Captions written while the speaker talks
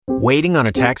Waiting on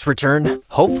a tax return?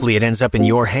 Hopefully it ends up in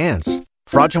your hands.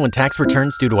 Fraudulent tax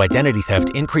returns due to identity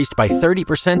theft increased by 30%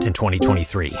 in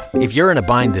 2023. If you're in a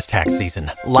bind this tax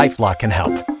season, LifeLock can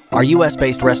help. Our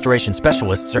U.S.-based restoration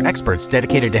specialists are experts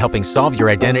dedicated to helping solve your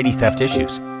identity theft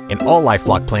issues. And all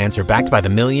LifeLock plans are backed by the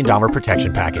 $1 Million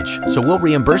Protection Package. So we'll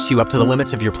reimburse you up to the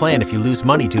limits of your plan if you lose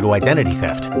money due to identity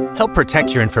theft. Help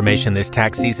protect your information this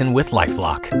tax season with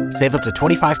LifeLock. Save up to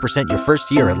 25% your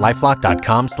first year at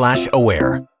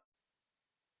LifeLock.com/aware.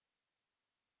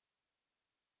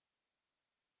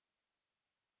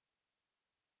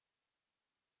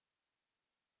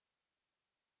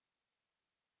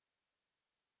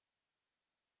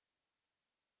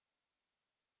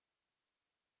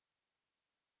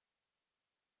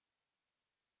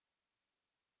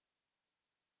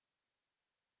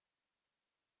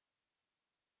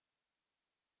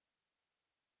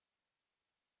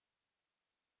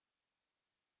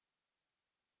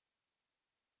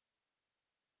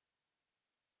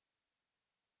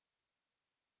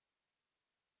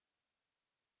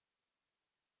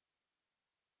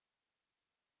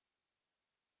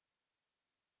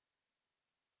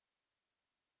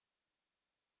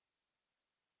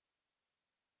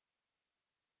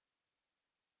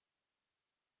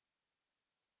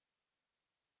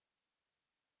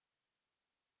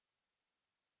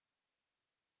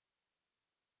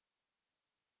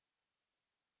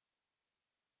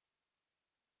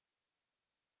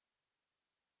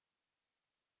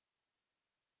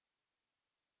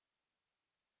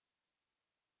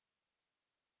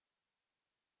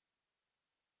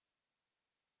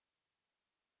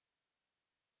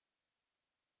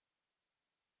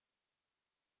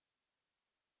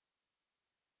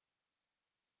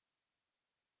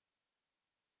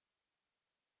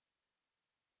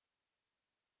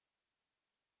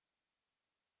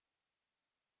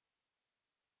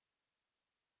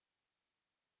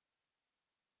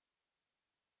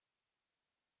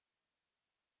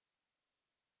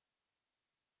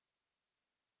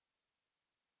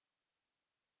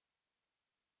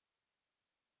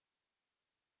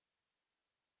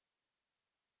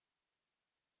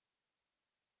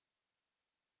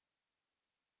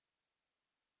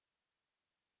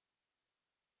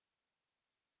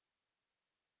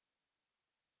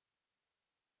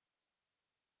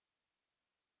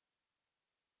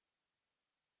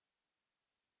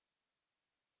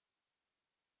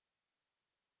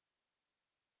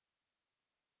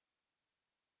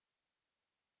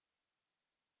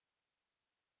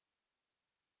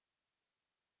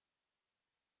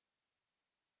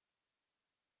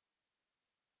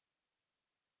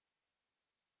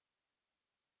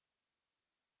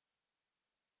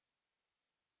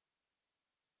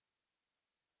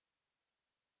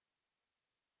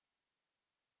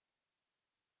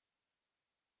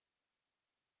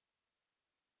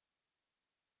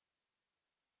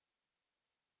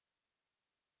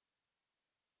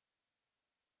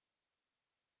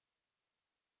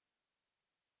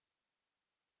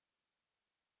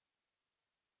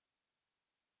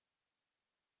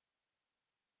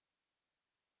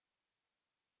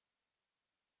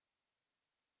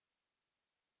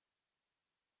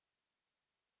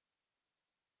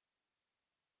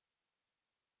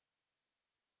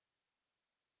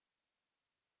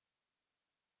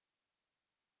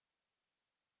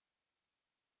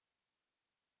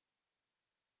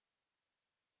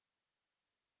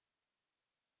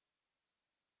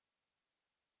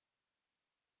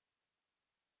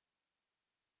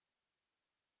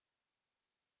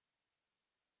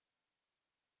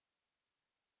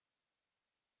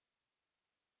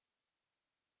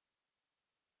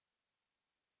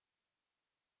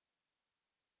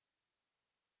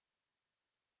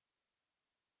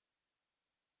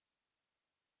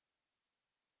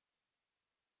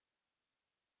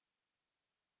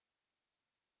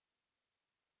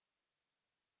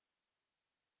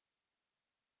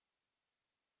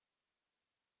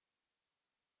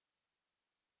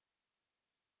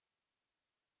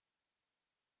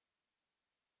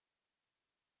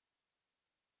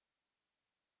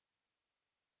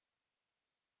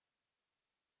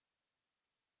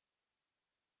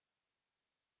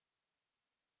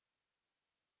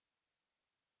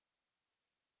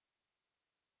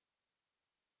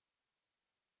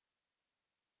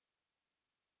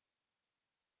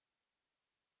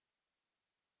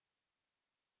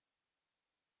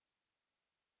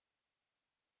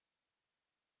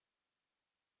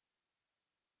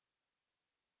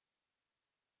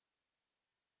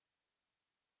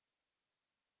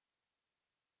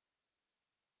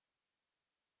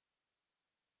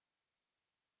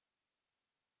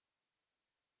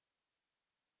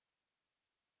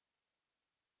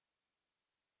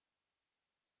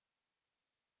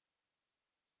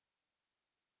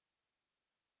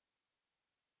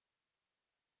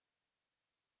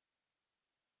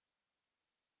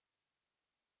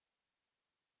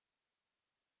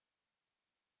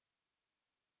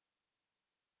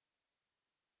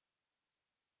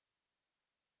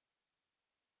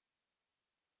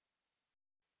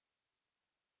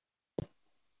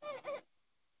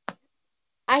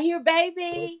 I hear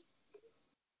baby.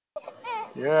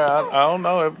 Yeah, I don't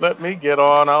know. It let me get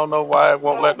on. I don't know why it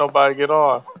won't let nobody get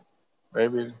on.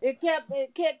 Maybe It kept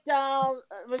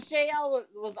Michelle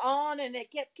was on and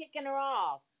it kept kicking her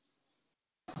off.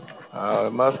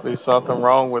 it must be something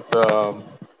wrong with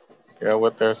yeah,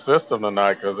 with their system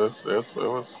tonight because it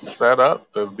was set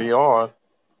up to be on.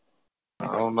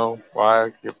 I don't know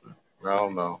why. I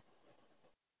don't know.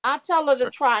 I tell her to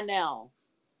try now.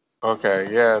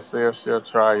 Okay, yeah. See if she'll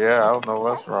try. Yeah, I don't know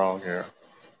what's wrong here.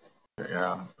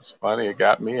 Yeah, it's funny. It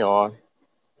got me on.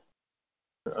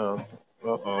 Uh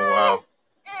oh. Wow.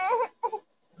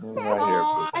 Right here,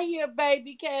 Oh, Pooh. I hear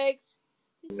baby cakes.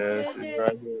 Yeah, Is she's it?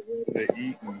 right here ready to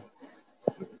eat.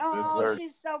 This is Oh, her.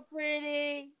 she's so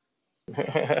pretty.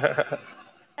 okay.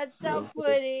 That's so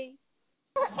pretty.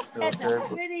 That's a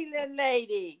Okay. pretty little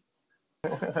lady.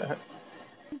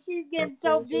 She's getting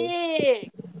so Okay.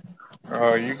 big.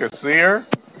 Oh, you can see her?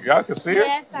 Y'all can see her?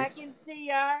 Yes, I can see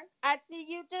her. I see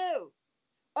you too.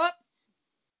 Oops.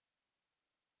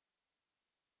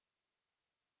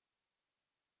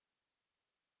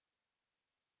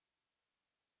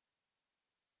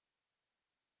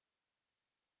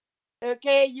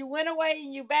 Okay, you went away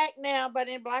and you back now, but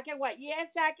in black and white. Yes,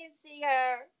 I can see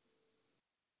her.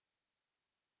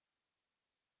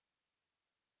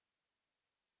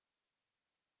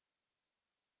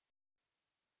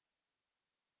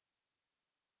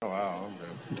 Oh, wow.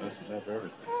 I'm messing up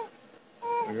everything.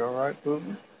 Are you all right,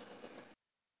 Putin?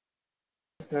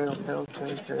 Okay, okay,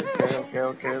 okay, okay, okay, okay,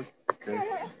 okay. Okay.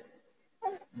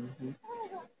 Mm-hmm.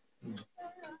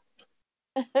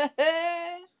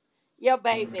 Your Mm-hmm.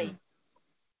 baby.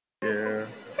 Yeah,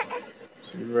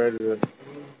 she's ready to.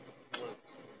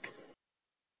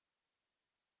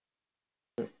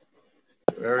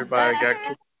 Everybody got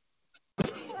kicked.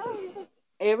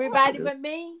 Everybody Yeah, but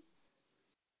me.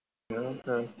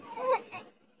 okay.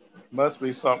 Must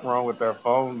be something wrong with their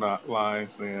phone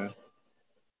lines then.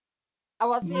 I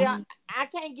will see. Mhm. I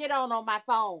can't get on my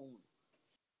phone.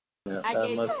 Yeah, I that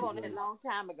gave must up be on it a it. long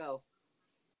time ago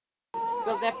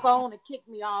because that phone would kick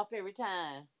me off every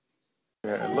time.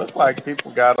 Yeah, it looked like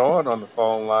people got on the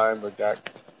phone line, but got.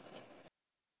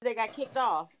 They got kicked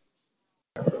off.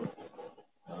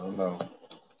 I don't know.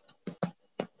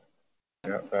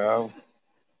 Yeah, well,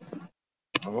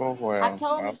 oh I well.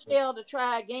 told Michelle to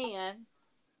try again.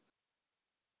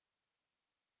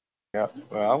 Yeah,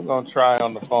 well, I'm gonna try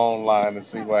on the phone line and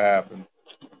see what happens.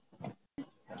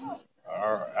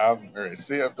 All right, I'm ready.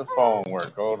 See if the phone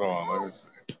work. Hold on, let me see.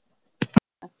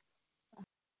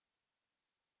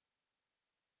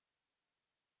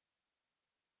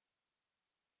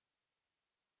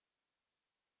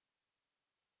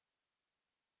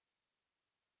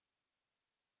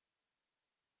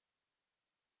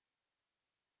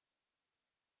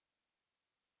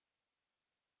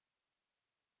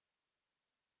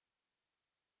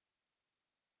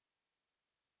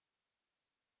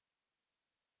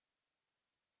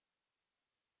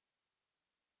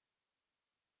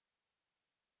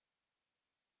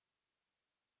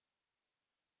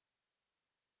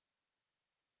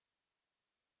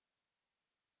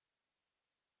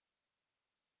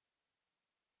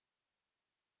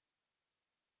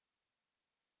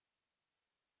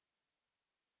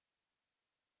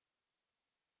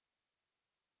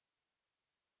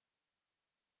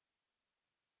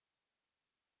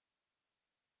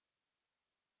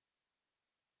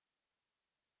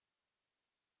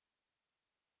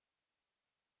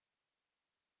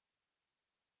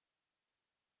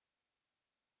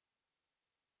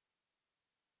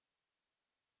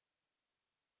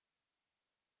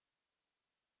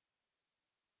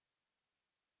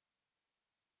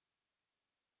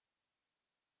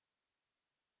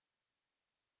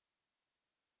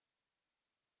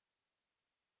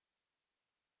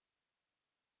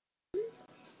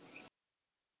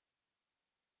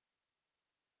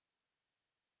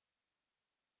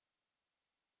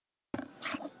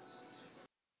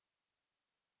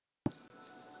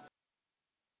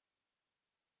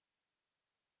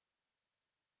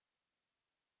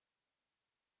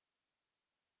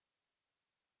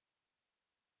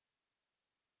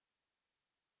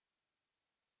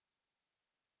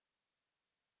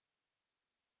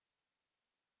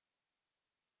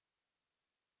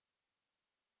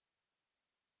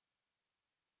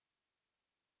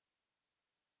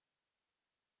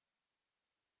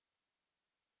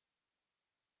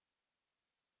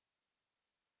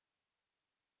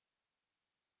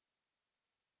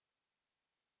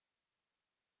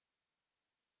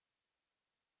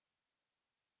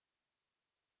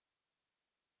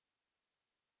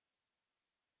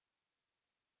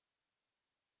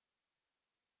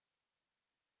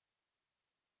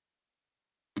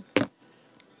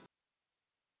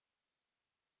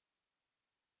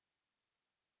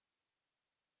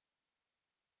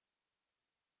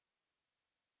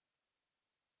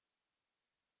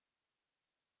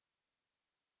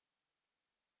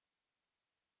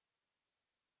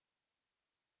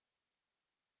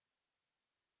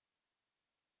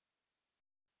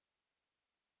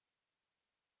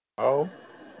 Oh,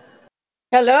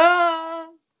 Hello.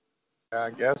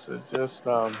 I guess it's just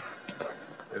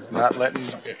it's not letting.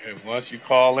 And once you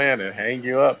call in, it hang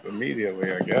you up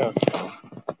immediately. I guess so.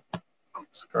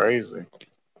 It's crazy. But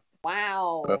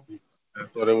Wow.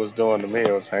 that's what it was doing to me.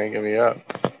 It was hanging me up.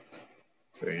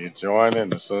 So you join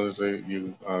in as soon as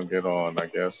you get on. I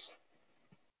guess.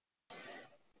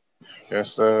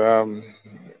 Guess the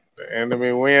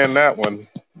enemy win that one.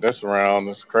 This round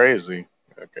is crazy.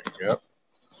 Okay. Yep.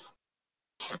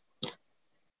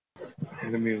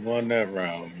 Enemy won that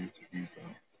round.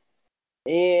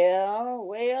 Yeah,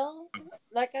 well,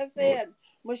 like I said,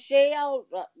 Michelle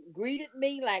greeted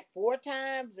me like 4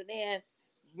 times, and then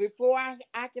before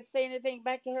I could say anything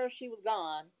back to her, she was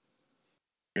gone.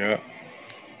 Yeah.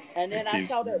 And It then I keeps.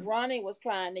 saw that Ronnie was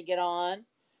trying to get on,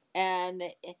 and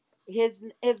his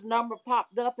number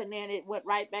popped up, and then it went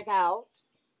right back out.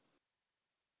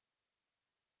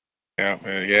 Yeah.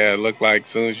 Yeah. It looked like as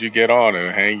soon as you get on,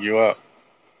 it'll hang you up.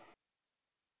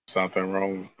 Something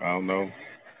wrong. I don't know.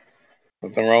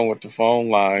 Something wrong with the phone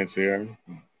lines here.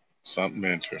 Something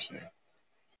interesting.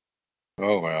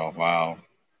 Oh well. Wow.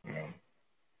 Yeah.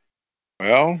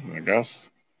 Well, I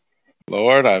guess.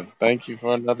 Lord, I thank you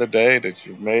for another day that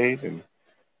you've made and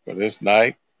for this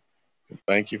night.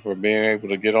 Thank you for being able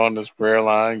to get on this prayer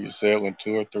line. You said when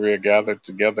two or three are gathered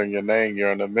together in your name,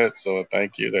 you're in the midst. So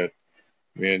thank you that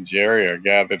me and Jerry are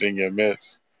gathered in your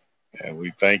midst. And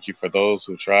we thank you for those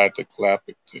who tried to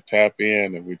tap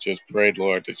in. And we just pray,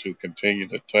 Lord, that you continue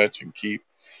to touch and keep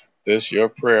this your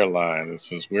prayer line. And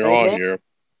since we're on Amen. here,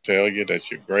 tell you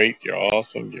that you're great, you're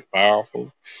awesome, you're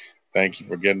powerful. Thank you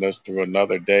for getting us through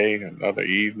another day, another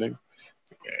evening.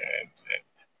 And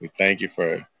we thank you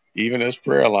for even this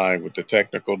prayer line with the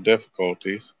technical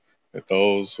difficulties, that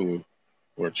those who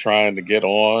were trying to get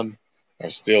on are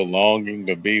still longing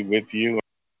to be with you.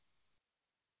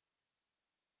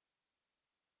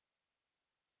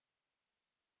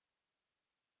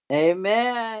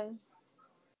 Amen.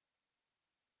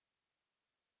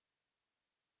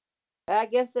 I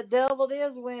guess the devil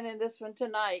is winning this one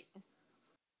tonight.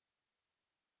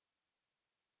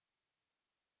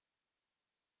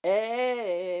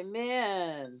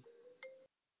 Amen.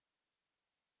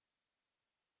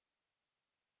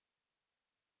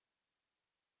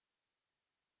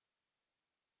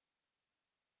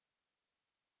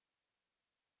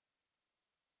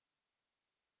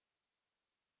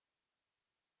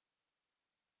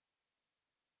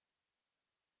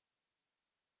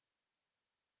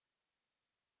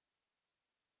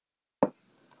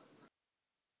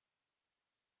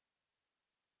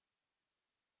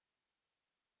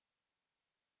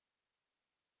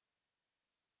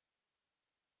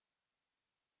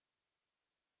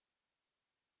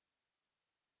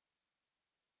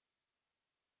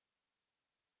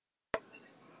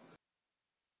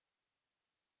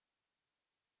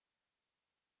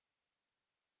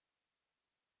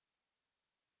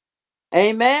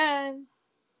 Amen.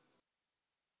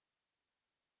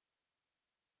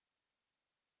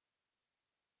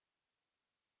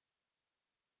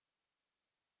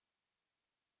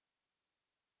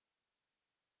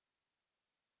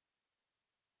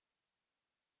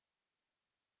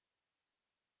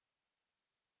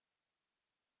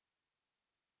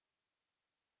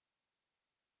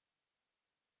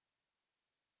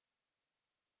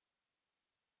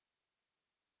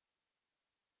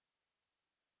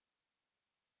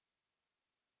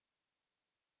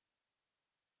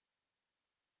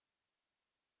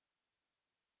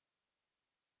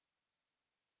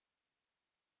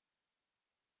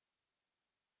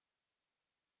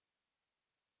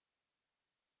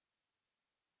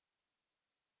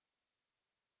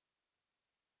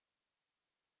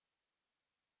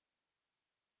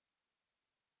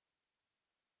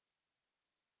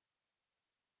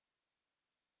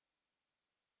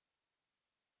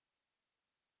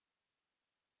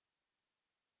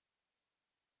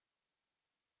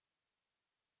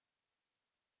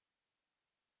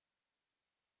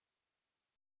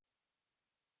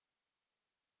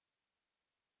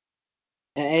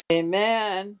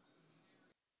 Amen.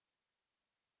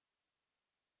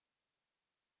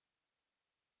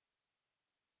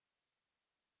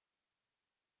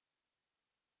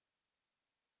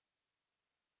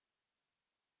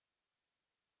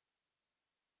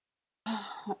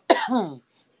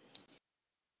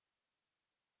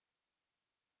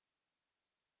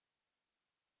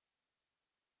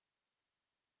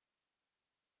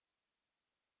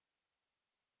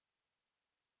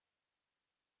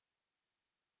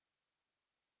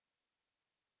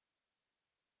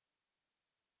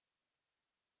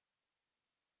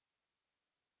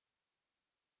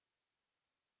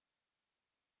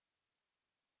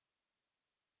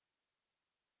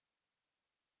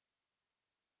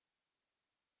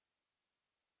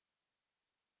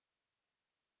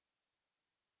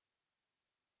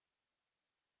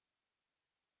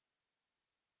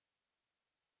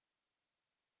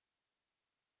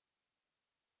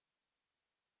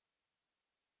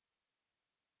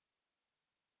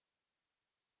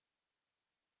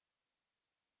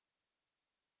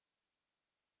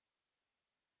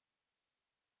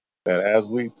 that as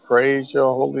we praise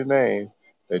your holy name,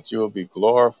 that you will be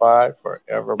glorified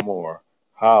forevermore.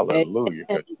 Hallelujah.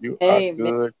 Amen. Because you are Amen.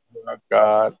 good, you are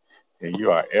God, and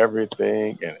you are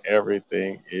everything, and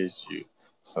everything is you.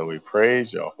 So we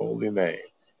praise your holy name,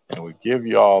 and we give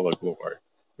you all the glory.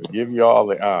 We give you all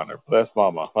the honor. Bless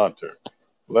Mama Hunter.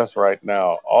 Bless right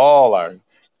now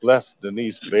bless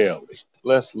Denise Bailey.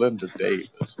 Bless Linda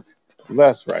Davis.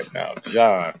 Bless right now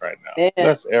John right now. Amen.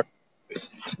 Bless everything.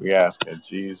 We ask in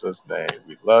Jesus' name.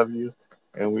 We love you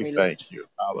and we We love thank you.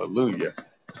 Hallelujah.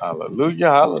 Hallelujah.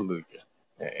 Hallelujah.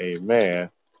 And amen.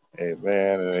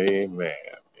 Amen and amen.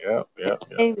 Yep, yep,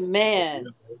 yep. Amen.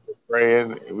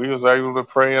 We was able to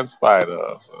pray in spite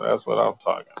of. So that's what I'm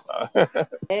talking about.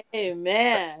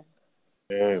 Amen.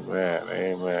 Amen.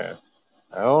 Amen.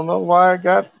 I don't know why I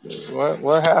got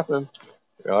what happened.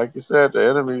 Like you said, the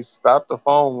enemy stopped the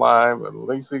phone line, but at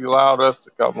least he allowed us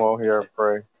to come on here and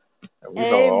pray. And we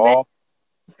know Amen.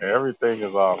 everything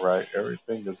is all right.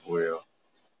 Everything is well.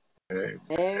 Amen.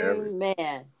 Everything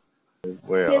Amen. is Kiss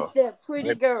well. that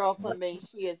pretty girl for me.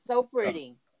 She is so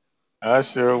pretty. I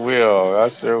sure will. I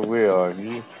sure will. And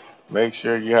you make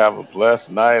sure you have a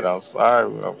blessed night. I'm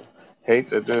sorry. I hate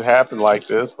that it happened like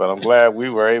this, but I'm glad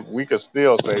we could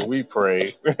still say we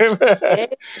prayed. Amen.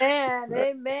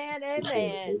 Amen.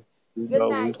 Amen. We Good know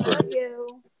we night. Love prayed.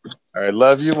 you. All right.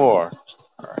 Love you more.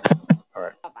 All right. All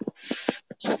right. Bye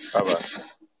bye. Bye bye.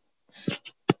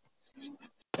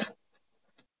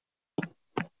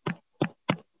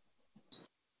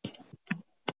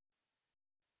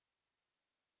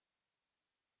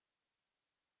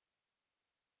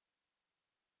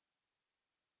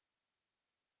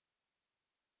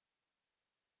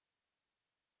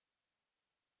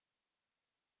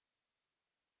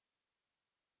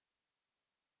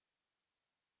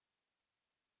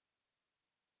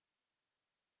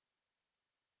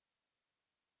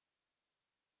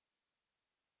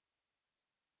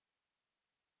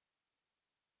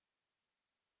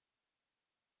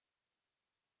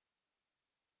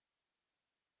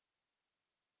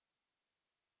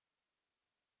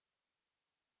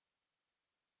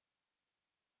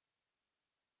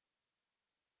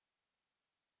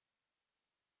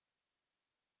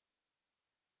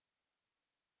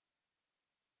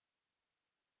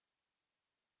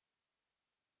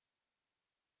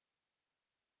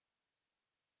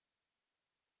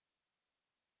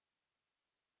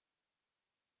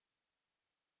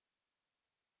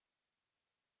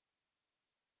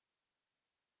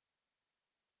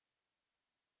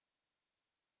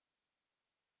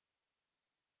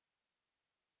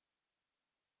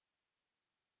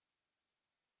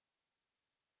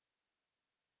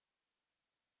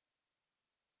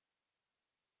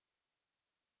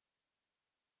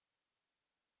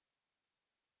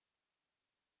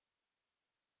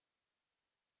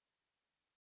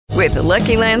 With the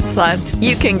Lucky Land Slots,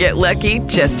 you can get lucky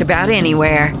just about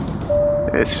anywhere.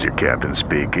 This is your captain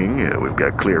speaking. We've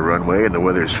got clear runway and the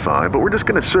weather's fine, but we're just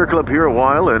going to circle up here a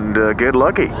while and get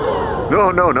lucky.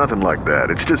 No, nothing like that.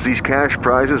 It's just these cash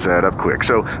prizes add up quick.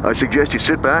 So I suggest you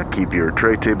sit back, keep your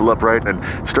tray table upright, and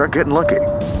start getting lucky.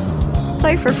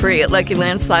 Play for free at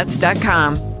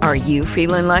LuckyLandSlots.com. Are you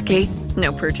feeling lucky?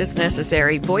 No purchase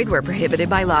necessary. Void where prohibited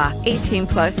by law.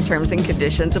 18+ terms and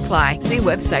conditions apply. See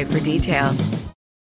website for details.